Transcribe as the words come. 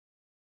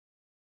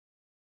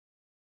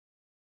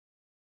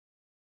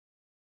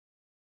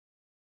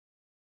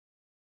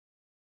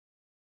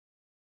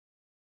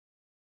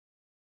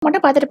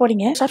மட்டும் பார்த்துட்டு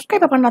போறீங்க.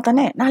 சப்ஸ்கிரைப் பண்ணா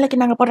தானே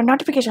நாளைக்கு நாங்க போற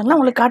நோட்டிபிகேஷன்லாம்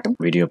உங்களுக்கு காட்டும்.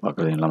 வீடியோ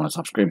பார்க்கறது இல்லாம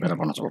சப்ஸ்கிரைப்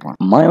பண்ண சொல்றோம்.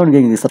 மாயோன்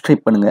கேங்க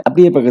சப்ஸ்கிரைப் பண்ணுங்க.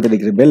 அப்படியே பக்கத்துல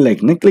இருக்கிற பெல்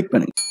ஐக்கனை கிளிக்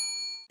பண்ணுங்க.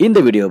 இந்த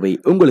வீடியோவை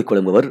உங்களுக்கு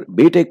வழங்குவர்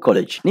பிடெக்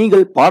காலேஜ்.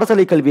 நீங்கள்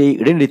பாடசாலை கல்வியை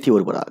இடைநிறுத்தி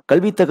வருவரா?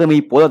 கல்வி தகமை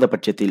போதாத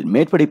பட்சத்தில்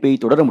மேற்படிப்பை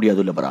தொடர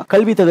முடியாதுள்ளவரா?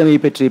 கல்வி தகமை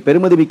பெற்று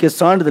பெருமதிமிக்க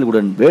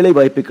சான்றிதழ்களுடன் வேலை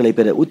வாய்ப்புகளை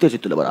பெற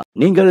உத்தேசித்துள்ளவரா?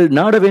 நீங்கள்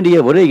நாட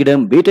வேண்டிய ஒரே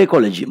இடம் பிடெக்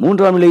காலேஜ்.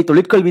 3ஆம் நிலை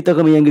தொழிற்கல்வி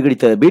தகமை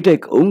அங்கீகரித்த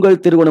பிடெக்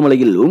உங்கள்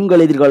திருகோணமலையில்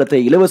உங்கள்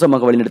எதிர்காலத்தை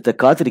இலவசமாக வழிநடத்த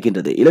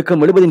காத்திருக்கின்றது.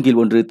 இலக்கம் 70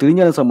 கீழ் 1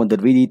 திருஞான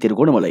சம்பந்தர் வீதி,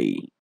 திருகோணமலை.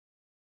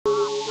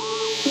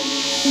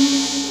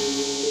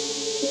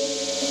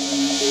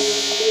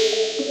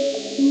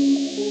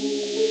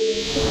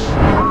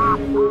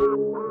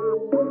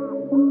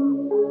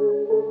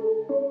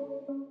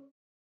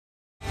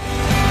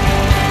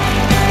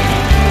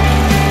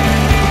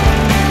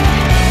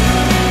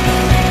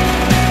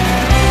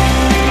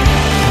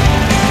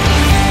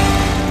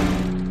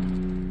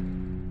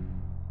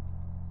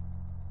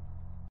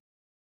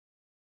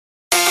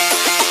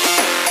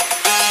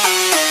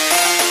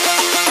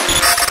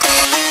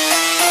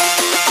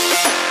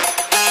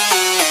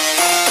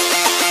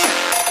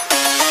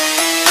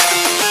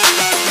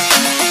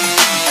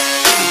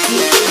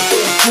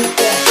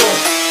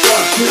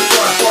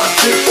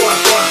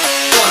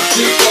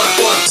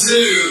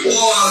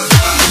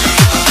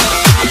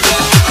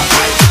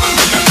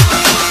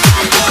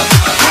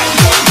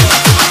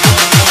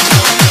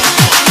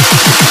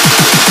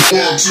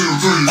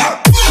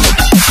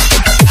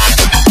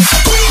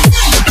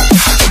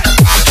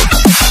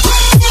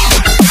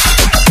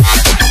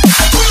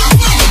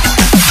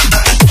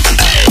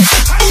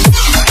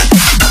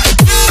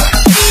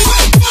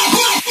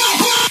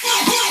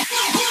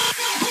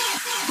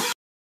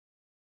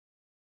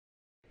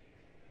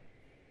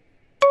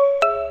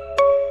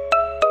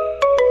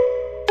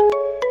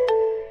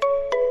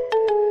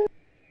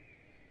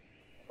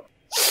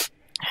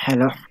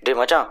 ஹலோ டே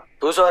மச்சான்,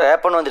 புதுசாக ஒரு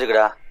ஆப் ஒன்று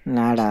வந்துருக்குடா.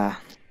 நாடா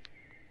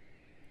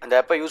அந்த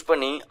ஆப்பை யூஸ்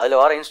பண்ணி அதில்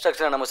வர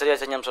இன்ஸ்ட்ரக்ஷனை நம்ம சரியாக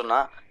செஞ்சோம்னு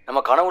சொன்னால்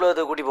நம்ம கனவு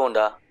உலகத்துக்கு கூட்டி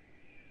போவோம்டா.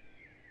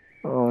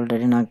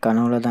 ஆல்ரெடி நான்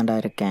கனவுல தான்டா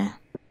இருக்கேன்.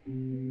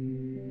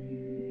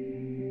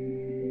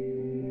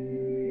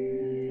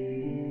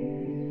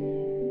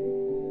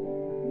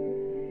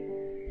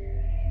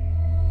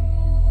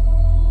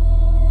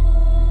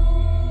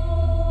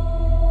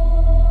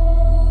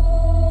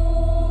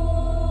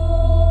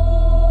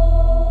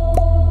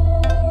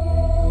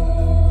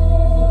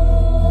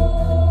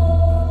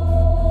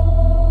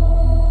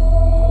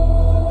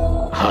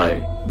 Hi,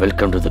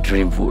 welcome to the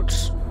Dream Woods.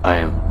 I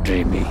am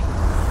Dreamy.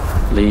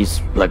 Please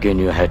plug in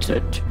your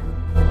headset.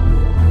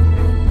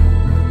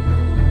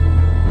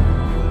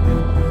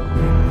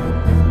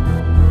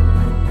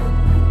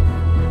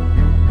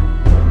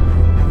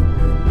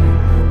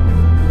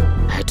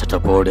 Headset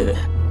போடு,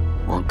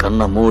 உன்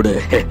கண்ணை மூடு.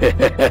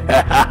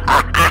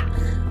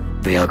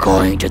 We are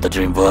going to the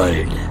dream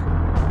world.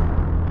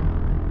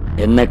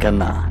 என்ன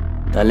கண்ணா,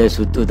 தலை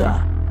சுத்துதா?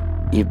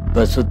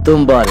 இப்ப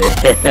சுத்தும் பாரு.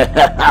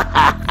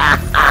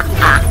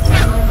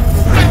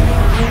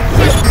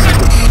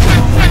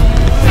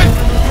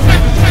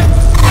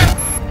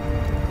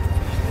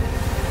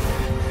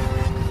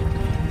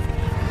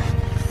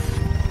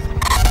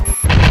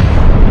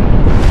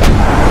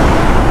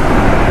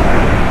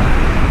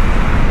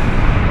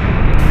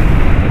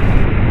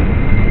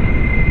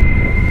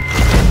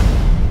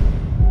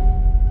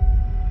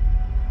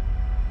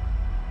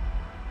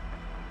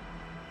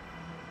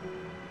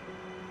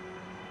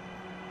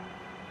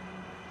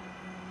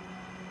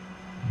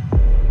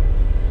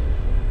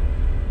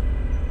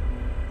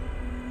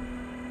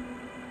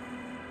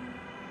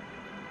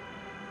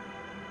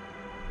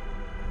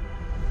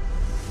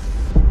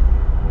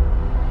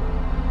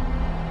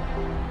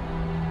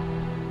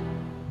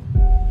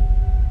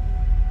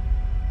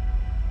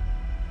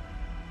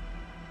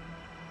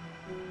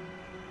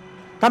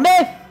 தம்பி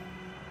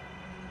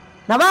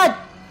நவாஜ்,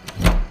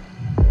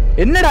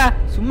 என்னடா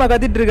சும்மா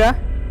கத்திட்டு இருக்கா?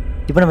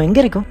 இப்போ நம்ம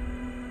எங்கே இருக்கோம்?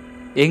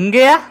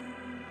 எங்கேயா?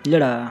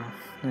 இல்லைடா,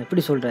 நான்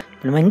எப்படி சொல்கிறேன்,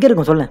 இப்போ நம்ம எங்கே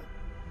இருக்கோம் சொல்ல?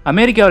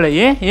 அமெரிக்காவில்.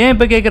 ஏன் ஏன்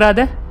இப்போ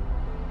கேட்குறாத?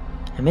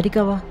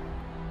 அமெரிக்காவா?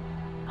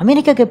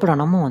 அமெரிக்காவுக்கு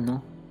எப்படா நம்ம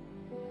வந்தோம்?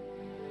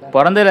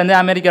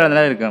 பிறந்ததுலேருந்தே அமெரிக்காவில்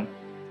தான் இருக்கேன்.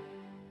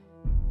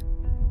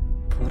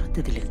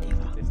 பிறந்ததுலேருந்தேவா?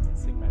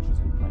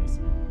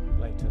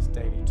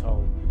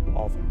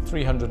 Of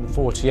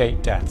 348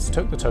 deaths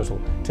took the total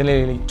to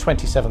nearly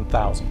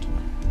 27,000.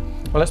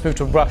 Well, let's move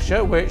to Russia,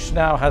 which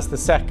now has the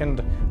second.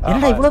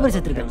 என்னடா இவ்வளோ பேர்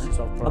செத்துருக்காங்க?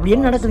 அப்படி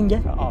என்ன நடக்குதுங்க?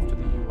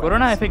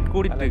 கொரோனா எஃபெக்ட்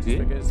கூடிட்டு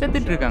இருக்கு,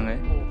 செத்துட்டு இருக்காங்க.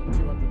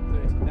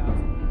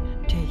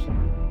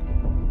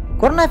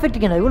 கொரோனா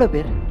எஃபெக்ட்டுக்கு என்ன இவ்வளோ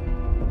பேர்?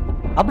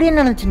 அப்படி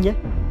என்ன நினச்சிங்க?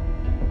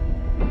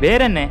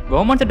 வேற என்ன,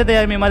 கவர்மெண்ட் சட்டத்தை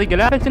யாருமே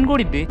மதிக்கல, எலெக்ஷன்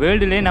கூடிட்டு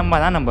வேர்ல்டுலேயே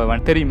நம்ம தான் நம்பர்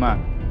 1 தெரியுமா?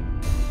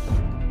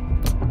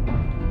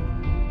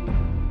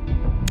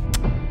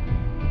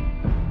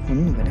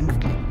 ஒன்றும்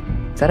விளங்குது.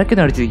 சரக்கு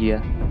தான் அடிச்சிருக்கியா?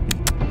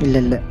 இல்லை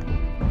இல்லை,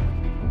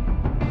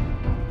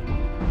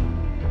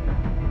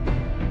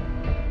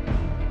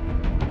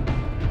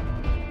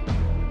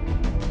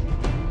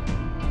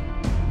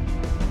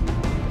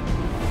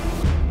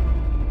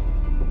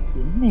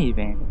 என்ன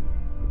இவன்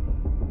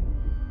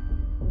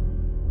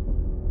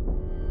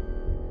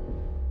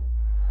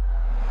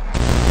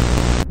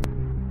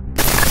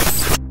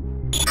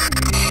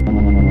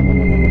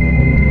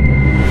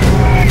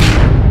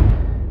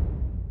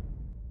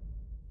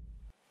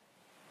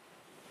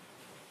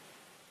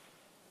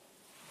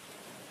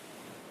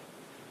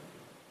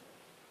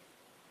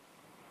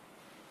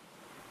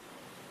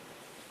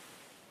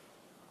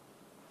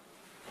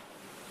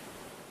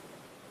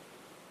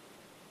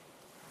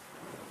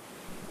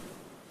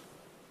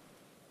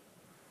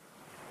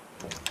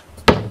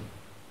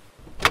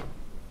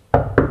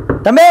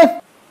தம்பி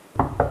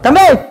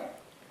தம்பி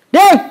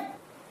டேய்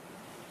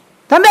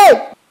தம்பி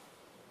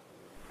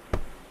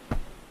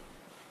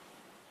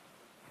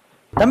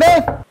தம்பி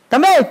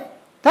தம்பி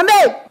தம்பி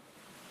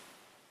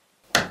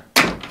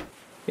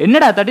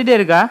என்னடா தட்டிட்டே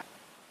இருக்கா?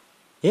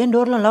 ஏன்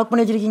டோர்லாம் லாக்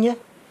பண்ணி வச்சிருக்கீங்க?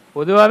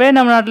 பொதுவாகவே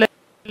நம்ம நாட்டில்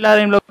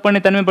எல்லாரையும் லாக் பண்ணி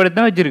தனிமைப்படுத்தி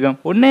தான் வச்சிருக்கோம்.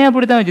 உன்னையே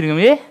அப்படி தான்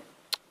வச்சிருக்கோம்.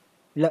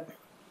 இல்லை,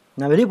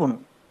 நான் வெளியே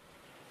போகணும்.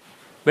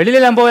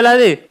 வெளியில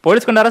போகலாது,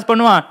 போலீஸ் கொண்டு அரெஸ்ட்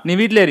பண்ணுவான். நீ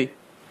வீட்டில் ஏறி.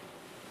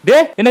 டே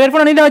என்ன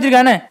ஹெட்ஃபோன் நீ தான்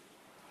வச்சிருக்கானே.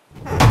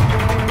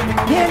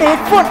 ஏன்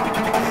ஹெட்ஃபோன்?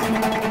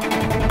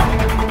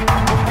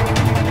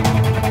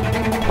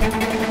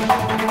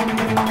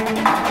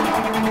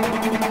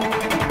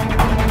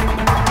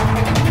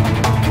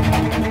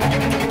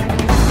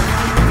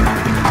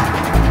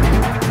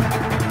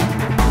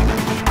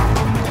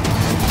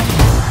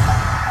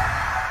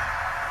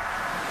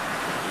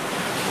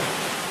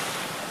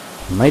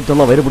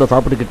 நைட்டெல்லாம் வயிறுபட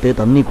சாப்பிட்டுக்கிட்டு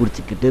தண்ணி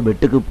குடிச்சிக்கிட்டு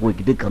பெட்டுக்கு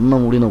போய்கிட்டு கண்ணை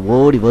மூடின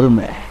ஓடி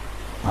வருமே,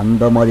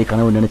 அந்த மாதிரி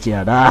கனவு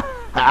நினைச்சியாடா?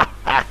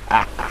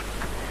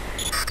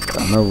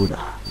 கனவுடா.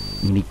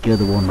 நீ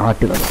நிற்கிறது ஓ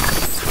நாட்டில் தான்,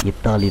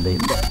 இத்தாலியில்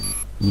இல்லை.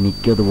 நீ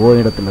நிற்கிறது ஓ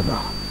இடத்துல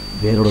தான்,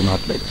 வேறோட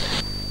நாட்டில் இல்லை.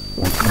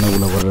 உன்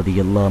கனவுல வர்றது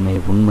எல்லாமே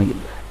உண்மை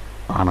இல்லை,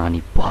 ஆனால்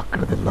நீ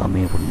பார்க்கறது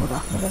எல்லாமே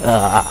உண்மைதான்.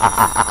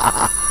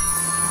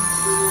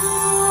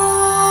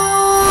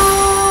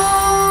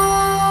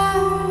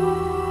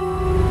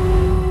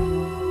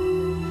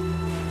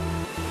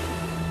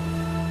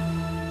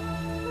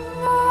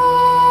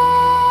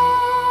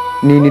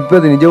 நீ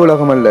நிற்பது நிஜ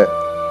உலகம் அல்ல,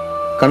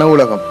 கனவு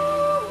உலகம்.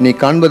 நீ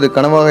காண்பது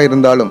கனவாக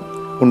இருந்தாலும்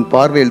உன்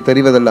பார்வையில்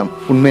தெரிவதெல்லாம்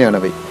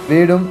உண்மையானவை.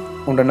 வீடும்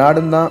உன்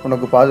நாடும் தான்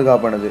உனக்கு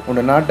பாதுகாப்பானது.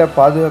 உன் நாட்டை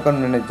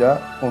பாதுகாக்கணும்னு நினைச்சா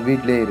உன்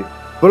வீட்டிலே இரு.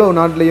 இவ்வளவு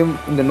நாட்டிலையும்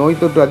இந்த நோய்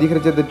தொற்று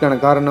அதிகரிச்சதற்கான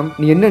காரணம்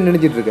நீ என்ன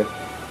நினைச்சிட்டு இருக்க?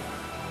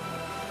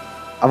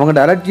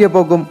 அவங்களோட அலட்சிய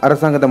போக்கும்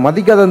அரசாங்கத்தை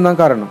மதிக்காதது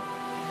தான் காரணம்.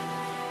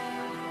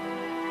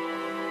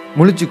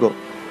 முழிச்சுக்கோ.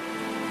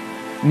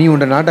 நீ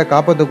உன் நாட்டை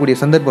காப்பாற்றக்கூடிய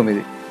சந்தர்ப்பம்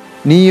இது.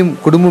 நீயும்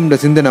குடும்பம்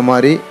சிந்தனை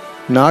மாதிரி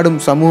நாடும்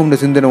சமூகம்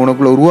சிந்தனை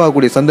உனக்குள்ள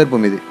உருவாகக்கூடிய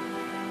சந்தர்ப்பம் இது.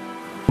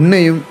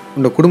 உன்னையும்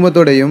உன்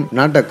குடும்பத்தோடையும்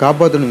நாட்டை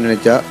காப்பாற்றணும்னு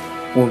நினைச்சா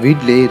உன்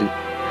வீட்டிலே இரு.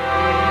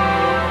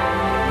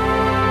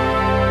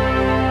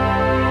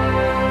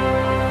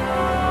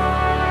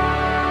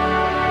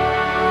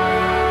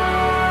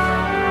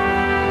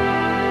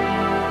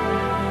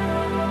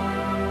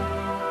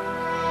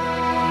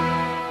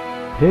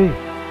 டேய்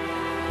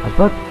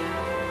அஸ்ஃபாக்,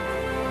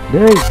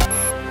 டேய்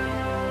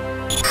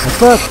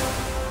அஸ்ஃபாக்.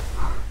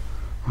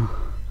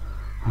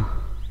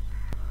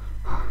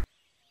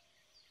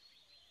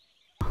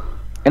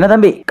 என்ன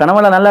தம்பி,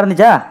 கனவெல்லாம் நல்லா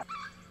இருந்துச்சா?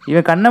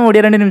 இவன் கண்ணை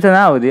மூடிய 2 நிமிஷம்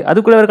தான் ஆகுது,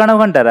 அதுக்குள்ள ஒரு கனவு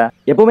கண்டாரா?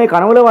 எப்பவுமே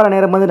கனவுல வர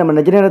நேரம் வந்து நம்ம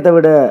நிஜ நேரத்தை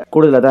விட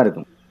கூடுதலாக தான்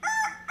இருக்கும்.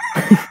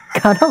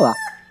 கனவா?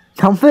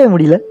 நம்பவே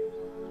முடியல.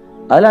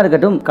 அதெல்லாம்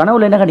இருக்கட்டும்,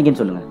 கனவுல என்ன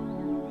கண்டிக்கன்னு சொல்லுங்க.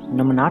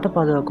 நம்ம நாட்டை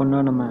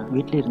பாதுகாக்கணும், நம்ம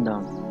வீட்டில் இருந்தா.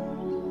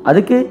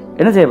 அதுக்கு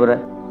என்ன செய்ய போற?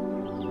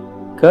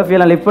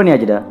 கர்ஃபியூலாம் லிஃப்ட்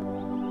பண்ணியாச்சுடா.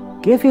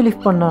 கேஃபியை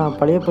லிஃப்ட் பண்ணால்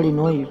பழையபடி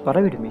நோய்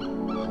பரவிடுமே.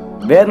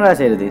 வேற என்ன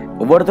செய்யுது?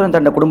 ஒவ்வொருத்தரும்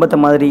தன்னோட குடும்பத்தை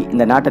மாதிரி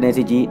இந்த நாட்டை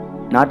நேசிச்சு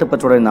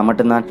நாட்டுப்பற்றோட இருந்தால்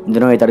மட்டும்தான்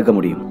இந்த நோயை தடுக்க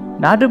முடியும்.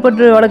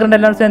 நாட்டுப்பற்று வளர்க்குற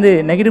எல்லாரும் சேர்ந்து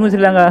நெகட்டிவ்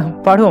முஸ்லாங்க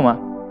பாடுவோமா?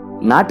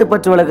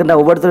 நாட்டுப்பற்று வளர்க்குற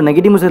ஒவ்வொருத்தரும்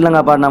நெகட்டிவ்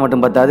முஸ்லாங்க பாடினா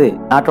மட்டும் பார்த்தாது.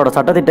 நாட்டோட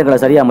சட்டத்திட்டங்களை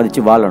சரியா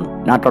மதிச்சு வாழணும்.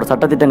 நாட்டோட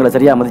சட்டத்திட்டங்களை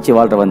சரியா மதிச்சு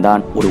வாழ்றவன்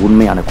தான் ஒரு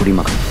உண்மையான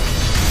குடிமகன்.